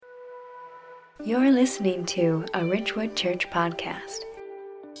You're listening to a Richwood Church podcast.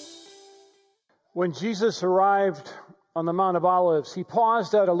 When Jesus arrived on the Mount of Olives, he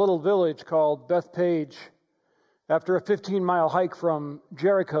paused at a little village called Bethpage after a 15-mile hike from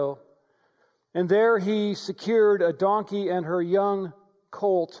Jericho. And there he secured a donkey and her young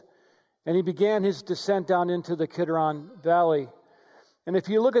colt, and he began his descent down into the Kidron Valley. And if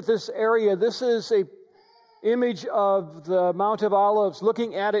you look at this area, this is a image of the Mount of Olives,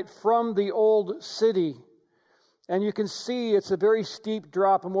 looking at it from the old city. And you can see it's a very steep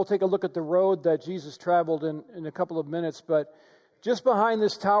drop, and we'll take a look at the road that Jesus traveled in a couple of minutes. But just behind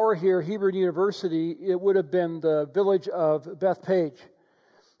this tower here, Hebrew University, it would have been the village of Bethpage.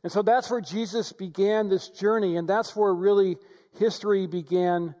 And so that's where Jesus began this journey, and that's where really history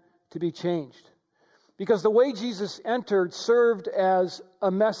began to be changed. Because the way Jesus entered served as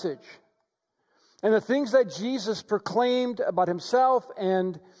a message. And the things that Jesus proclaimed about himself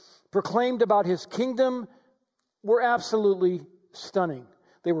and proclaimed about his kingdom were absolutely stunning.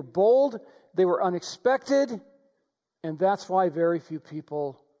 They were bold, they were unexpected, and that's why very few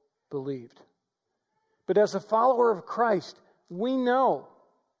people believed. But as a follower of Christ, we know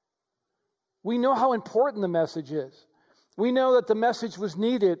how important the message is. We know that the message was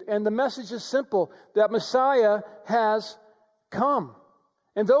needed, and the message is simple, that Messiah has come.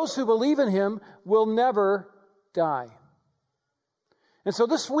 And those who believe in him will never die. And so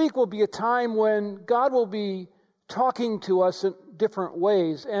this week will be a time when God will be talking to us in different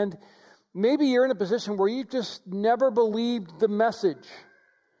ways. And maybe you're in a position where you just never believed the message.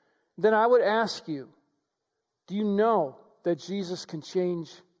 Then I would ask you, do you know that Jesus can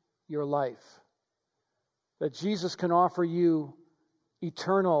change your life? That Jesus can offer you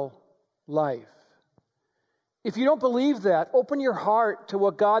eternal life? If you don't believe that, open your heart to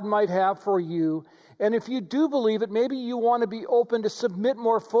what God might have for you. And if you do believe it, maybe you want to be open to submit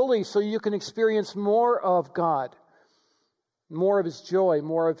more fully so you can experience more of God, more of his joy,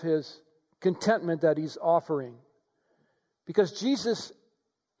 more of his contentment that he's offering. Because Jesus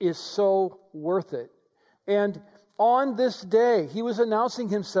is so worth it. And on this day, he was announcing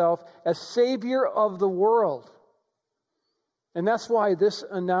himself as Savior of the world. And that's why this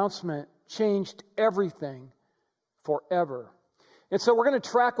announcement changed everything forever. And so we're going to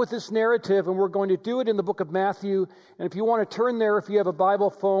track with this narrative, and we're going to do it in the book of Matthew. And if you want to turn there, if you have a Bible,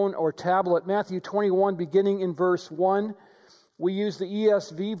 phone, or tablet, Matthew 21, beginning in verse 1. We use the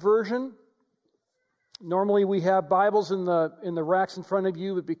ESV version. Normally we have Bibles in the racks in front of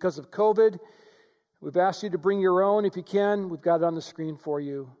you, but because of COVID, we've asked you to bring your own if you can. We've got it on the screen for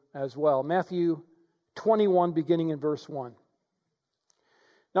you as well. Matthew 21, beginning in verse 1.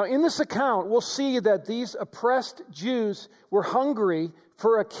 Now, in this account, we'll see that these oppressed Jews were hungry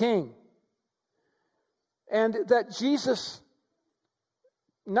for a king. And that Jesus,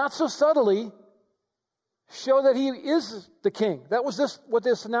 not so subtly, showed that he is the king. That was what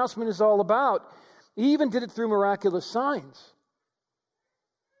this announcement is all about. He even did it through miraculous signs.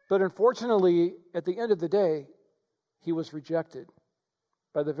 But unfortunately, at the end of the day, he was rejected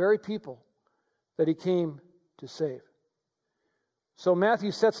by the very people that he came to save. So Matthew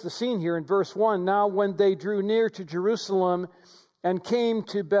sets the scene here in verse 1. Now when they drew near to Jerusalem and came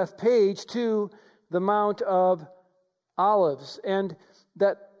to Bethpage, to the Mount of Olives. And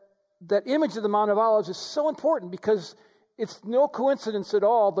that image of the Mount of Olives is so important because it's no coincidence at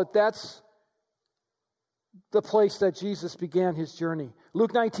all that that's the place that Jesus began his journey.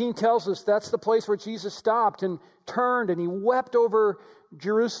 Luke 19 tells us that's the place where Jesus stopped and turned and he wept over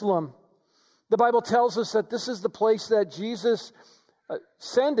Jerusalem. The Bible tells us that this is the place that Jesus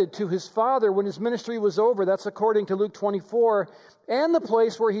ascended to his Father when his ministry was over. That's according to Luke 24. And the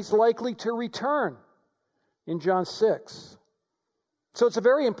place where he's likely to return in John 6. So it's a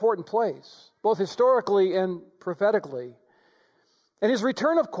very important place, both historically and prophetically. And his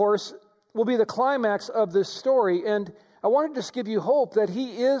return, of course, will be the climax of this story. And I want to just give you hope that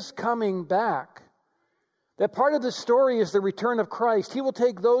he is coming back. That part of the story is the return of Christ. He will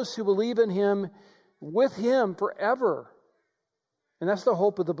take those who believe in him with him forever. And that's the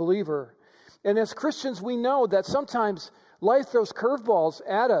hope of the believer. And as Christians, we know that sometimes life throws curveballs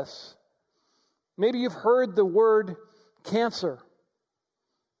at us. Maybe you've heard the word cancer,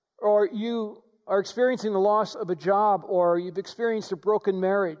 or you are experiencing the loss of a job, or you've experienced a broken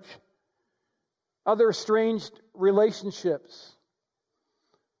marriage, other estranged relationships.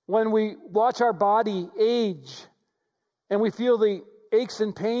 When we watch our body age and we feel the aches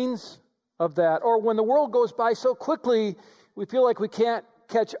and pains of that, or when the world goes by so quickly we feel like we can't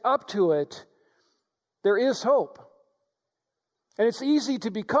catch up to it, there is hope. And it's easy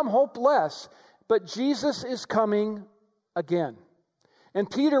to become hopeless, but Jesus is coming again. And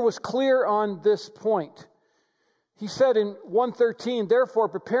Peter was clear on this point. He said in 1:13, "Therefore,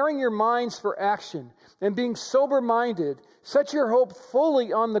 preparing your minds for action and being sober-minded, set your hope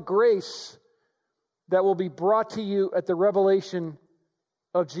fully on the grace that will be brought to you at the revelation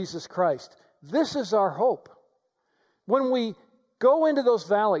of Jesus Christ." This is our hope. When we go into those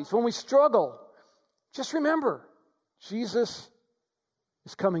valleys, when we struggle, just remember, Jesus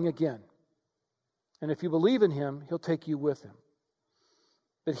is coming again. And if you believe in him, he'll take you with him.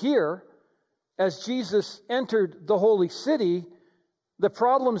 But here, as Jesus entered the holy city, the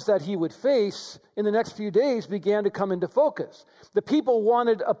problems that he would face in the next few days began to come into focus. The people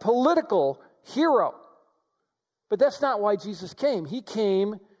wanted a political hero. But that's not why Jesus came. He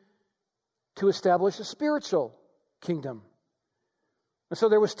came to establish a spiritual kingdom. And so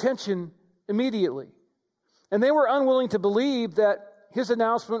there was tension immediately. And they were unwilling to believe that his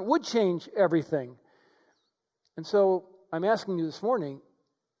announcement would change everything. And so I'm asking you this morning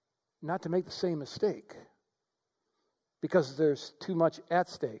not to make the same mistake, because there's too much at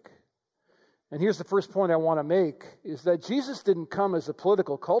stake. And here's the first point I want to make, is that Jesus didn't come as a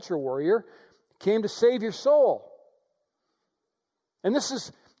political culture warrior. He came to save your soul. And this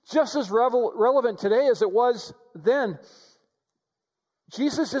is just as relevant today as it was then.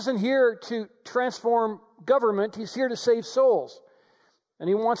 Jesus isn't here to transform government. He's here to save souls. And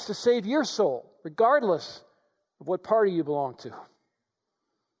he wants to save your soul, regardless of what party you belong to.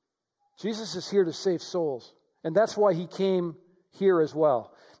 Jesus is here to save souls. And that's why he came here as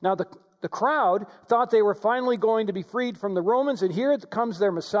well. Now, the crowd thought they were finally going to be freed from the Romans, and here comes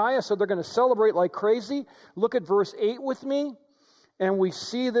their Messiah, so they're going to celebrate like crazy. Look at verse 8 with me, and we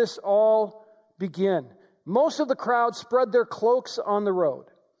see this all begin. Most of the crowd spread their cloaks on the road,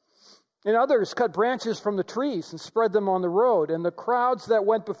 and others cut branches from the trees and spread them on the road. And the crowds that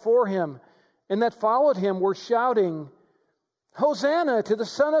went before him and that followed him were shouting, "Hosanna to the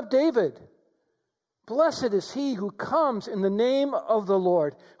Son of David! Blessed is he who comes in the name of the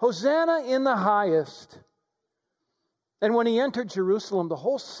Lord. Hosanna in the highest." And when he entered Jerusalem, the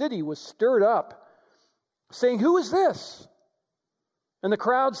whole city was stirred up, saying, "Who is this?" And the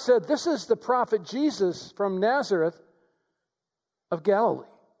crowd said, "This is the prophet Jesus from Nazareth of Galilee."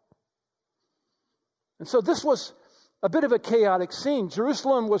 And so this was a bit of a chaotic scene.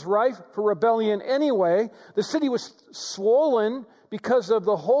 Jerusalem was rife for rebellion anyway. The city was swollen because of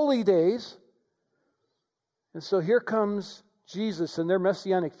the holy days. And so here comes Jesus, and their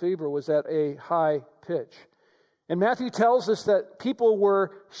messianic fever was at a high pitch. And Matthew tells us that people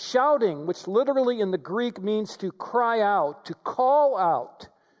were shouting, which literally in the Greek means to cry out, to call out,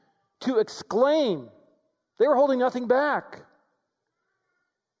 to exclaim. They were holding nothing back.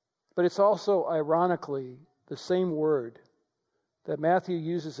 But it's also, ironically, the same word that Matthew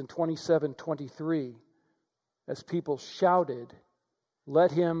uses in 27:23 as people shouted,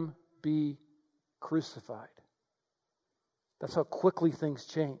 "Let him be crucified." That's how quickly things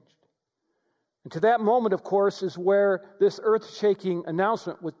changed. And to that moment, of course, is where this earth-shaking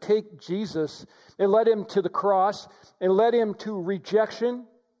announcement would take Jesus. It led him to the cross. It led him to rejection.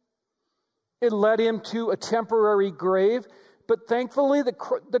 It led him to a temporary grave. But thankfully,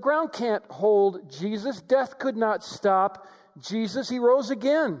 the ground can't hold Jesus. Death could not stop Jesus. He rose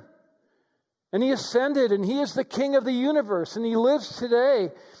again. And he ascended, and he is the King of the universe. And he lives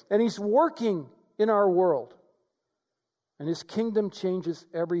today, and he's working in our world. And his kingdom changes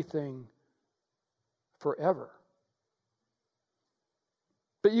everything forever.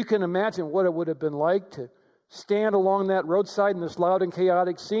 But you can imagine what it would have been like to stand along that roadside in this loud and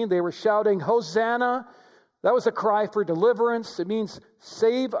chaotic scene. They were shouting, "Hosanna." That was a cry for deliverance. It means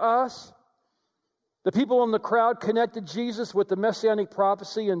save us. The people in the crowd connected Jesus with the messianic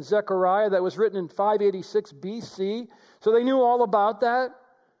prophecy in Zechariah that was written in 586 BC. So they knew all about that.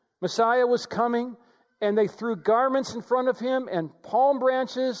 Messiah was coming, and they threw garments in front of him and palm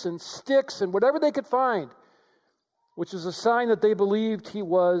branches and sticks and whatever they could find, which is a sign that they believed he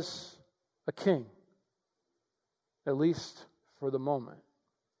was a king, at least for the moment.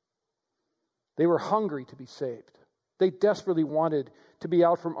 They were hungry to be saved. They desperately wanted to be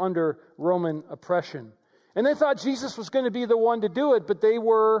out from under Roman oppression. And they thought Jesus was going to be the one to do it, but they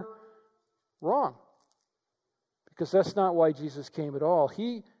were wrong. Because that's not why Jesus came at all.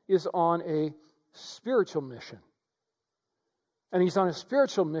 He is on a spiritual mission. And he's on a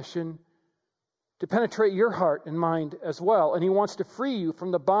spiritual mission to penetrate your heart and mind as well. And he wants to free you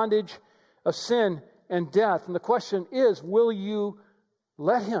from the bondage of sin and death. And the question is, will you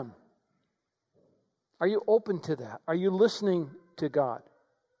let him? Are you open to that? Are you listening to God?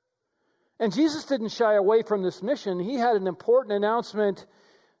 And Jesus didn't shy away from this mission. He had an important announcement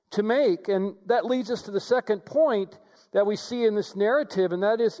to make. And that leads us to the second point, that we see in this narrative, and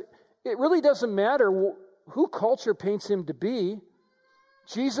that is, it really doesn't matter who culture paints him to be.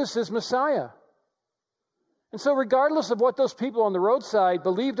 Jesus is Messiah. And so regardless of what those people on the roadside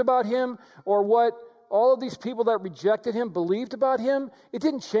believed about him, or what all of these people that rejected him believed about him, it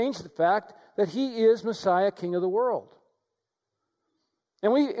didn't change the fact that he is Messiah, King of the world.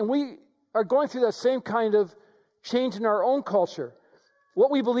 And we are going through that same kind of change in our own culture.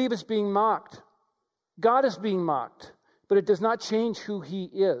 What we believe is being mocked. God is being mocked, but it does not change who he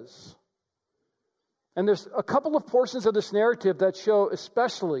is. And there's a couple of portions of this narrative that show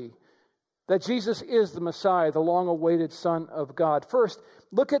especially that Jesus is the Messiah, the long-awaited Son of God. First,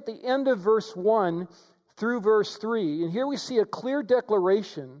 look at the end of verse 1 through verse 3. And here we see a clear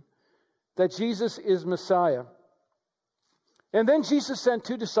declaration that Jesus is Messiah. And then Jesus sent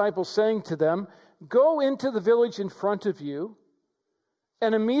 2 disciples, saying to them, "Go into the village in front of you,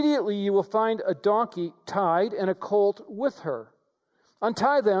 and immediately you will find a donkey tied and a colt with her.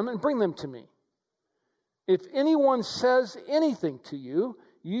 Untie them and bring them to me. If anyone says anything to you,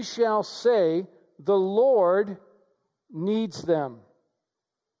 you shall say, 'The Lord needs them,'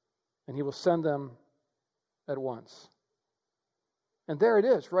 and he will send them at once." And there it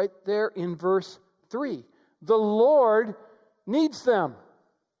is, right there in verse 3. The Lord needs them.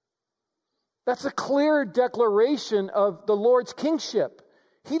 That's a clear declaration of the Lord's kingship.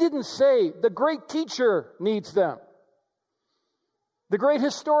 He didn't say, "The great teacher needs them. The great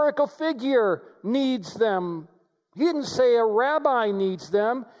historical figure needs them." He didn't say a rabbi needs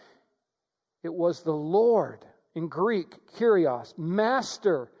them. It was the Lord, in Greek, Kyrios,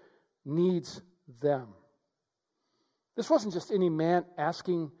 Master, needs them. This wasn't just any man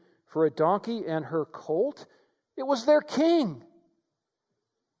asking for a donkey and her colt. It was their king.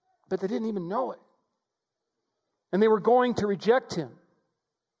 But they didn't even know it. And they were going to reject him.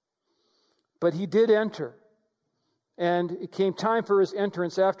 But he did enter. And it came time for his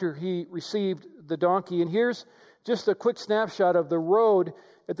entrance after he received the donkey. And here's just a quick snapshot of the road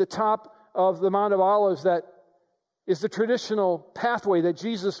at the top of the Mount of Olives that is the traditional pathway that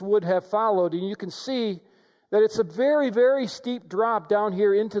Jesus would have followed. And you can see that it's a very, very steep drop down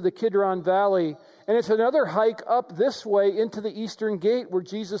here into the Kidron Valley. And it's another hike up this way into the eastern gate where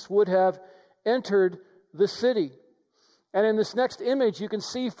Jesus would have entered the city. And in this next image, you can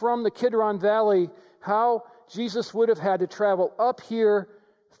see from the Kidron Valley how Jesus would have had to travel up here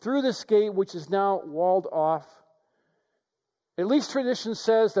through this gate, which is now walled off. At least tradition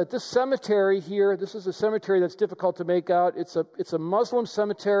says that this cemetery here, this is a cemetery that's difficult to make out. It's a Muslim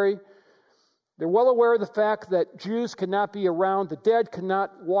cemetery. They're well aware of the fact that Jews cannot be around. The dead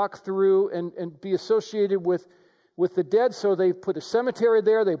cannot walk through and be associated with the dead. So they've put a cemetery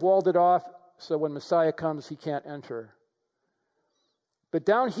there. They've walled it off. So when Messiah comes, he can't enter. But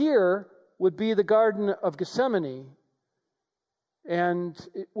down here would be the Garden of Gethsemane. And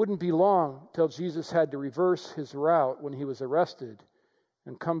it wouldn't be long till Jesus had to reverse his route when he was arrested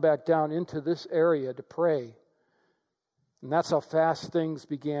and come back down into this area to pray. And that's how fast things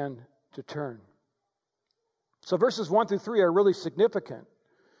began to turn. So verses 1 through 3 are really significant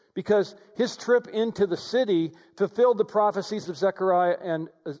because his trip into the city fulfilled the prophecies of Zechariah and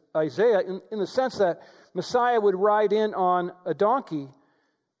Isaiah in the sense that Messiah would ride in on a donkey.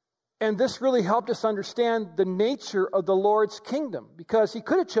 And this really helped us understand the nature of the Lord's kingdom because he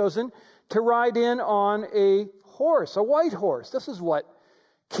could have chosen to ride in on a horse, a white horse. This is what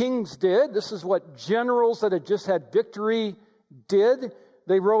kings did. This is what generals that had just had victory did.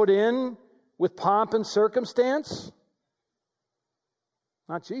 They rode in with pomp and circumstance.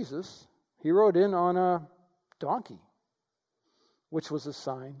 Not Jesus. He rode in on a donkey, which was a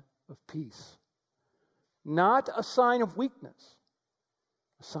sign of peace. Not a sign of weakness,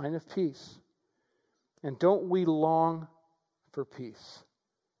 a sign of peace. And don't we long for peace?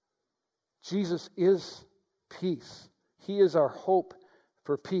 Jesus is peace. He is our hope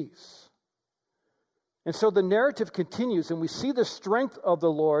for peace. And so the narrative continues, and we see the strength of the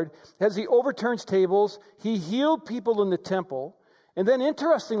Lord as he overturns tables. He healed people in the temple. And then,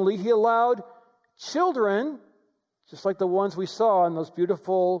 interestingly, he allowed children, just like the ones we saw in those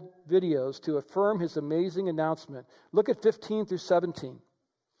beautiful videos, to affirm his amazing announcement. Look at 15 through 17.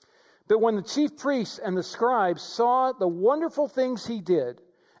 But when the chief priests and the scribes saw the wonderful things he did,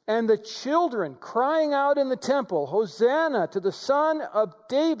 and the children crying out in the temple, "Hosanna to the Son of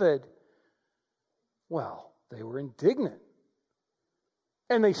David," well, they were indignant.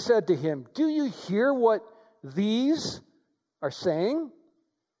 And they said to him, "Do you hear what these are saying?"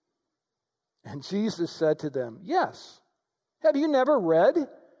 And Jesus said to them, "Yes. Have you never read,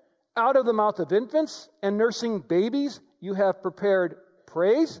 'Out of the mouth of infants and nursing babies you have prepared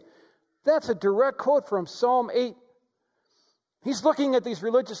praise'?" That's a direct quote from Psalm 8. He's looking at these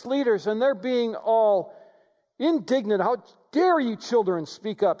religious leaders, and they're being all indignant. How dare you children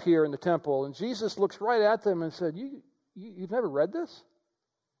speak up here in the temple? And Jesus looks right at them and said, you've never read this?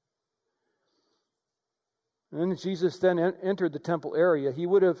 And then Jesus then entered the temple area. He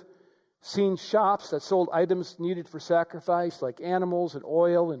would have seen shops that sold items needed for sacrifice, like animals and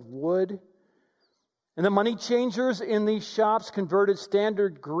oil and wood. And the money changers in these shops converted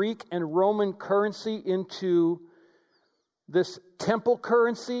standard Greek and Roman currency into this temple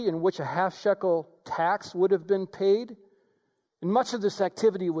currency in which a half-shekel tax would have been paid. And much of this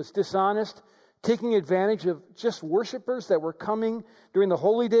activity was dishonest, taking advantage of just worshipers that were coming during the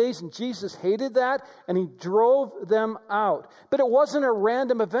holy days. And Jesus hated that, and he drove them out. But it wasn't a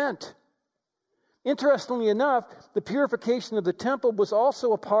random event. Interestingly enough, the purification of the temple was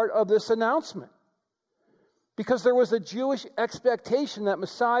also a part of this announcement, because there was a Jewish expectation that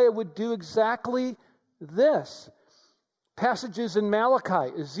Messiah would do exactly this. Passages in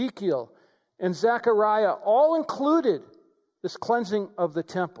Malachi, Ezekiel, and Zechariah all included this cleansing of the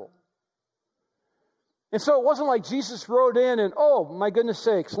temple. And so it wasn't like Jesus rode in and, oh, my goodness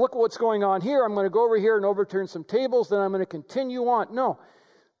sakes, look what's going on here. I'm going to go over here and overturn some tables, then I'm going to continue on. No,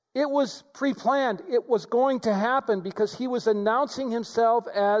 it was pre-planned. It was going to happen because he was announcing himself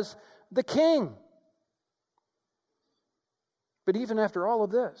as the king. But even after all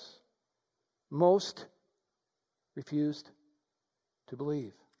of this, most refused to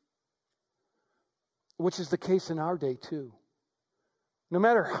believe, which is the case in our day too. No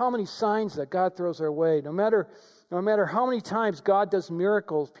matter how many signs that God throws our way, no matter how many times God does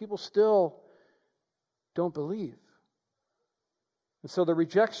miracles, people still don't believe. And so the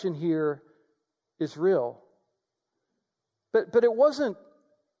rejection here is real. But it wasn't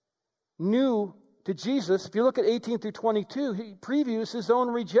new to Jesus. If you look at 18 through 22, he previews his own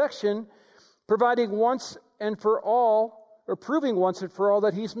rejection, proving once and for all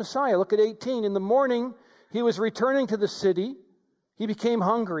that he's Messiah. Look at 18. In the morning, he was returning to the city. He became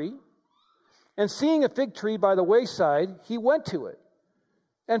hungry. And seeing a fig tree by the wayside, he went to it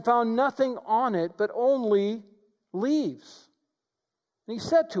and found nothing on it but only leaves. And he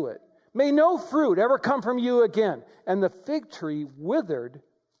said to it, "May no fruit ever come from you again." And the fig tree withered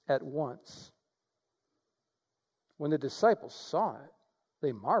at once. When the disciples saw it,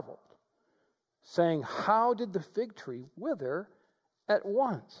 they marveled, saying, "How did the fig tree wither at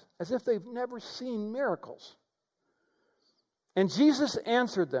once?" As if they've never seen miracles. And Jesus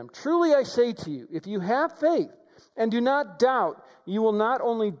answered them, "Truly I say to you, if you have faith and do not doubt, you will not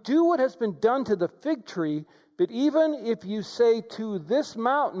only do what has been done to the fig tree, but even if you say to this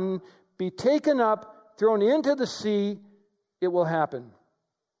mountain, 'Be taken up, thrown into the sea,' it will happen.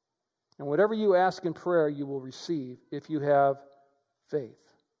 And whatever you ask in prayer, you will receive if you have faith."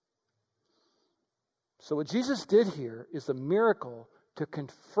 So what Jesus did here is a miracle to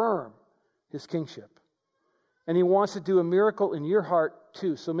confirm his kingship. And he wants to do a miracle in your heart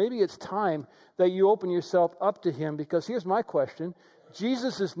too. So maybe it's time that you open yourself up to him, because here's my question.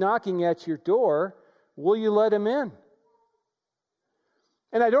 Jesus is knocking at your door. Will you let him in?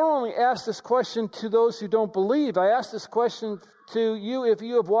 And I don't only ask this question to those who don't believe. I ask this question to you if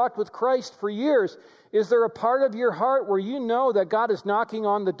you have walked with Christ for years. Is there a part of your heart where you know that God is knocking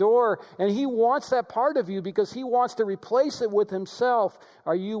on the door and he wants that part of you because he wants to replace it with himself?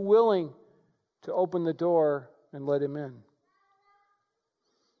 Are you willing to open the door and let him in?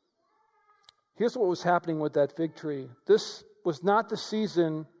 Here's what was happening with that fig tree. This was not the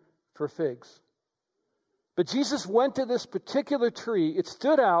season for figs. But Jesus went to this particular tree. It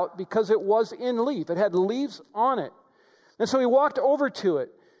stood out because it was in leaf. It had leaves on it. And so he walked over to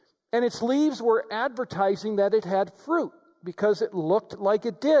it. And its leaves were advertising that it had fruit because it looked like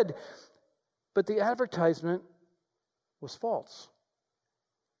it did. But the advertisement was false.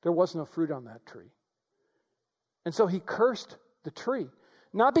 There was no fruit on that tree. And so he cursed the tree.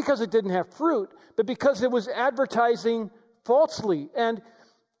 Not because it didn't have fruit, but because it was advertising falsely. And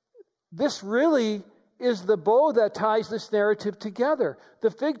this really is the bow that ties this narrative together.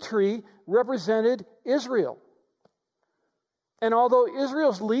 The fig tree represented Israel. And although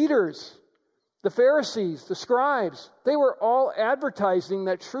Israel's leaders, the Pharisees, the scribes, they were all advertising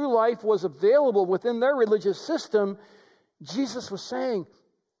that true life was available within their religious system, Jesus was saying,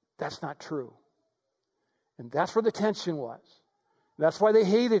 that's not true. And that's where the tension was. That's why they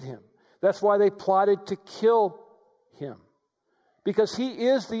hated him. That's why they plotted to kill him. Because he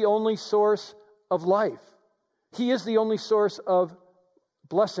is the only source of life. He is the only source of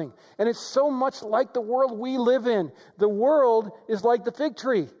blessing. And it's so much like the world we live in. The world is like the fig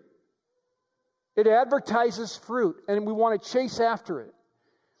tree. It advertises fruit, and we want to chase after it.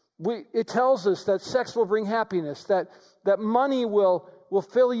 It tells us that sex will bring happiness, that money will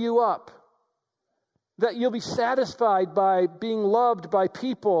fill you up, that you'll be satisfied by being loved by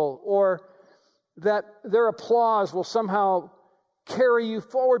people, or that their applause will somehow carry you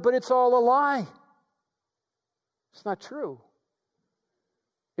forward, but it's all a lie. It's not true.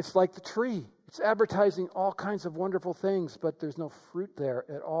 It's like the tree. It's advertising all kinds of wonderful things, but there's no fruit there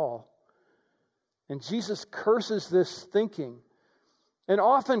at all. And Jesus curses this thinking. And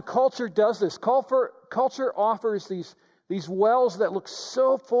often culture does this. Culture offers these wells that look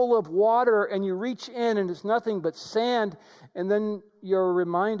so full of water, and you reach in and it's nothing but sand, and then you're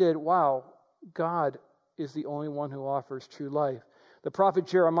reminded, wow, God is the only one who offers true life. The prophet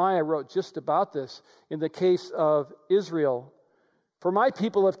Jeremiah wrote just about this in the case of Israel. For my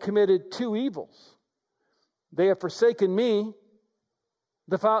people have committed two evils. They have forsaken me,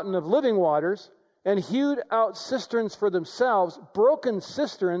 the fountain of living waters, and hewed out cisterns for themselves, broken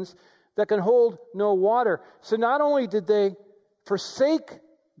cisterns that can hold no water. So not only did they forsake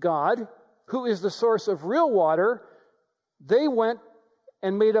God, who is the source of real water, they went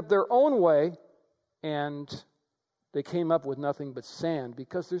and made up their own way, and they came up with nothing but sand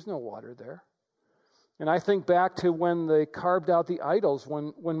because there's no water there. And I think back to when they carved out the idols,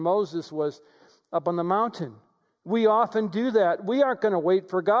 when Moses was up on the mountain. We often do that. We aren't going to wait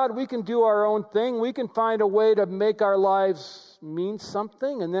for God. We can do our own thing. We can find a way to make our lives mean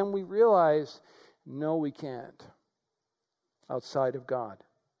something, and then we realize, no, we can't outside of God.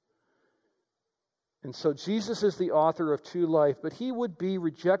 And so Jesus is the author of true life, but he would be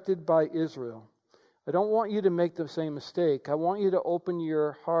rejected by Israel. I don't want you to make the same mistake. I want you to open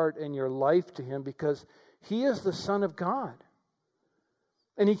your heart and your life to him, because he is the Son of God.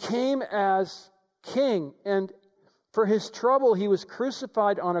 And he came as king, and for his trouble he was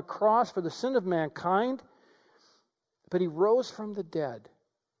crucified on a cross for the sin of mankind, but he rose from the dead,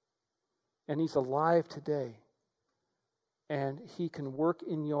 and he's alive today. And he can work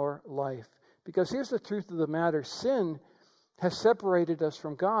in your life. Because here's the truth of the matter. Sin has separated us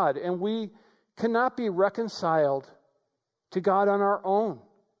from God, and we cannot be reconciled to God on our own.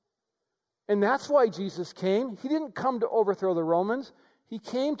 And that's why Jesus came. He didn't come to overthrow the Romans. He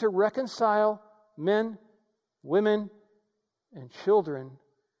came to reconcile men, women, and children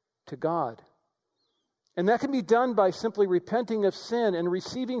to God. And that can be done by simply repenting of sin and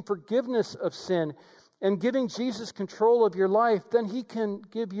receiving forgiveness of sin and giving Jesus control of your life. Then he can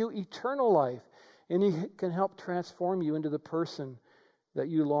give you eternal life, and he can help transform you into the person that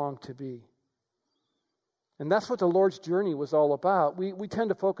you long to be. And that's what the Lord's journey was all about. We tend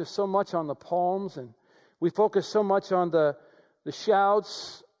to focus so much on the palms, and we focus so much on the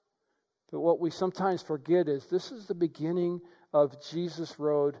shouts, but what we sometimes forget is this is the beginning of Jesus'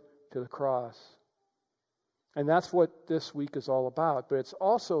 road to the cross. And that's what this week is all about. But it's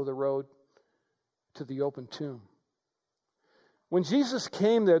also the road to the open tomb. When Jesus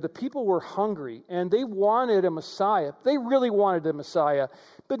came there, the people were hungry, and they wanted a Messiah. They really wanted a Messiah,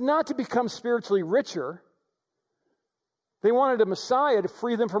 but not to become spiritually richer. They wanted a Messiah to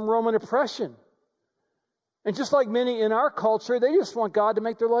free them from Roman oppression. And just like many in our culture, they just want God to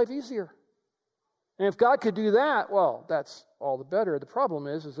make their life easier. And if God could do that, well, that's all the better. The problem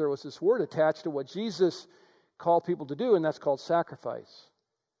is there was this word attached to what Jesus called people to do, and that's called sacrifice.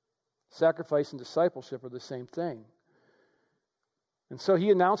 Sacrifice and discipleship are the same thing. And so he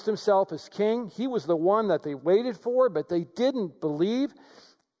announced himself as king. He was the one that they waited for, but they didn't believe,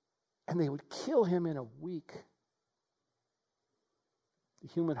 and they would kill him in a week. The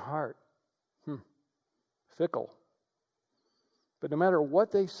human heart, fickle. But no matter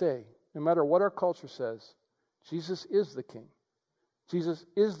what they say, no matter what our culture says, Jesus is the king. Jesus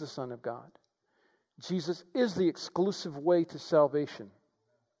is the Son of God. Jesus is the exclusive way to salvation.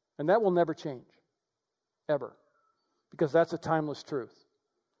 And that will never change, ever, because that's a timeless truth.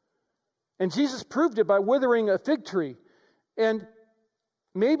 And Jesus proved it by withering a fig tree. And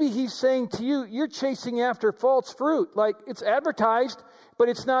maybe he's saying to you, you're chasing after false fruit. Like it's advertised, but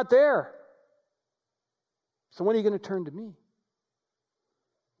it's not there. So when are you going to turn to me?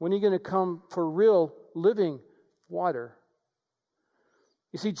 When are you going to come for real living water?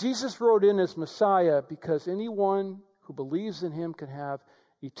 You see, Jesus rode in as Messiah because anyone who believes in him can have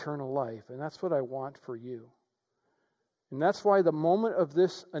eternal life. And that's what I want for you. And that's why the moment of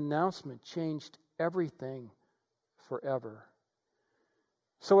this announcement changed everything forever.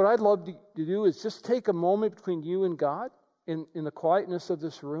 So what I'd love to do is just take a moment between you and God in the quietness of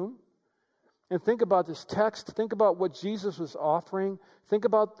this room and think about this text. Think about what Jesus was offering. Think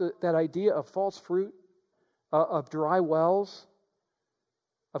about that idea of false fruit, of dry wells,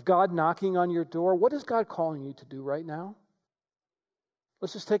 of God knocking on your door. What is God calling you to do right now?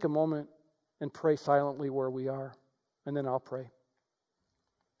 Let's just take a moment and pray silently where we are, and then I'll pray.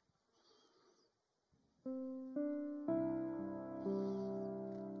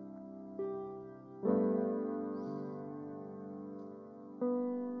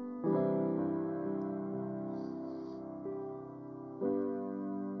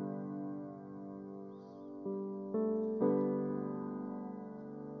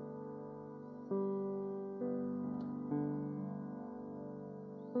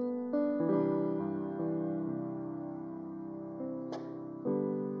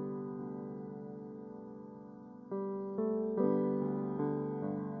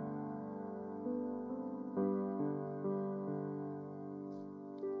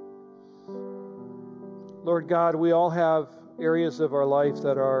 Lord God, we all have areas of our life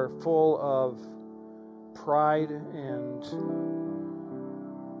that are full of pride, and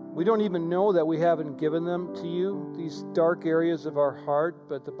we don't even know that we haven't given them to you, these dark areas of our heart.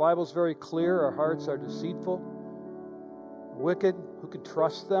 But the Bible's very clear. Our hearts are deceitful, wicked. Who could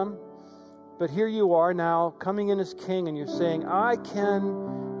trust them? But here you are now coming in as King, and you're saying, I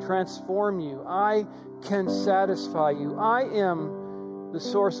can transform you. I can satisfy you. I am the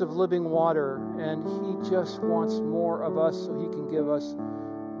source of living water, and He just wants more of us so He can give us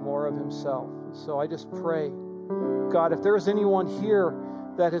more of Himself. So I just pray, God, if there is anyone here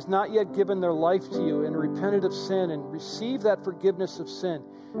that has not yet given their life to you and repented of sin and received that forgiveness of sin,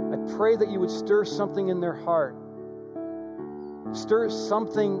 I pray that you would stir something in their heart. Stir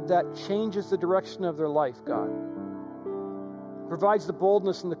something that changes the direction of their life, God. Provides the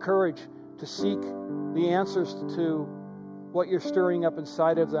boldness and the courage to seek the answers to what you're stirring up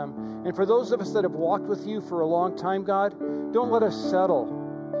inside of them. And for those of us that have walked with you for a long time, God, don't let us settle.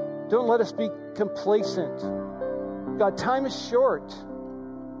 Don't let us be complacent. God, time is short.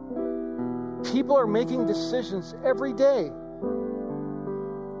 People are making decisions every day.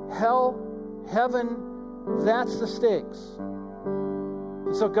 Hell, heaven, that's the stakes.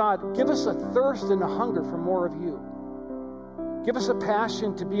 And so, God, give us a thirst and a hunger for more of you. Give us a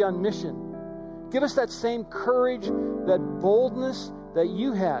passion to be on mission. Give us that same courage, that boldness that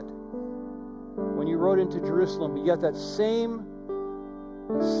you had when you rode into Jerusalem. You got that same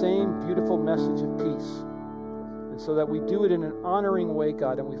beautiful message of peace. And so that we do it in an honoring way,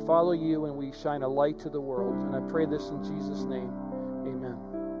 God, and we follow you and we shine a light to the world. And I pray this in Jesus' name. Amen.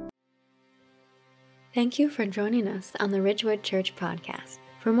 Thank you for joining us on the Ridgewood Church podcast.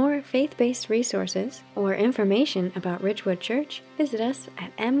 For more faith-based resources or information about Ridgewood Church, visit us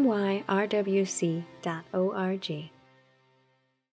at myrwc.org.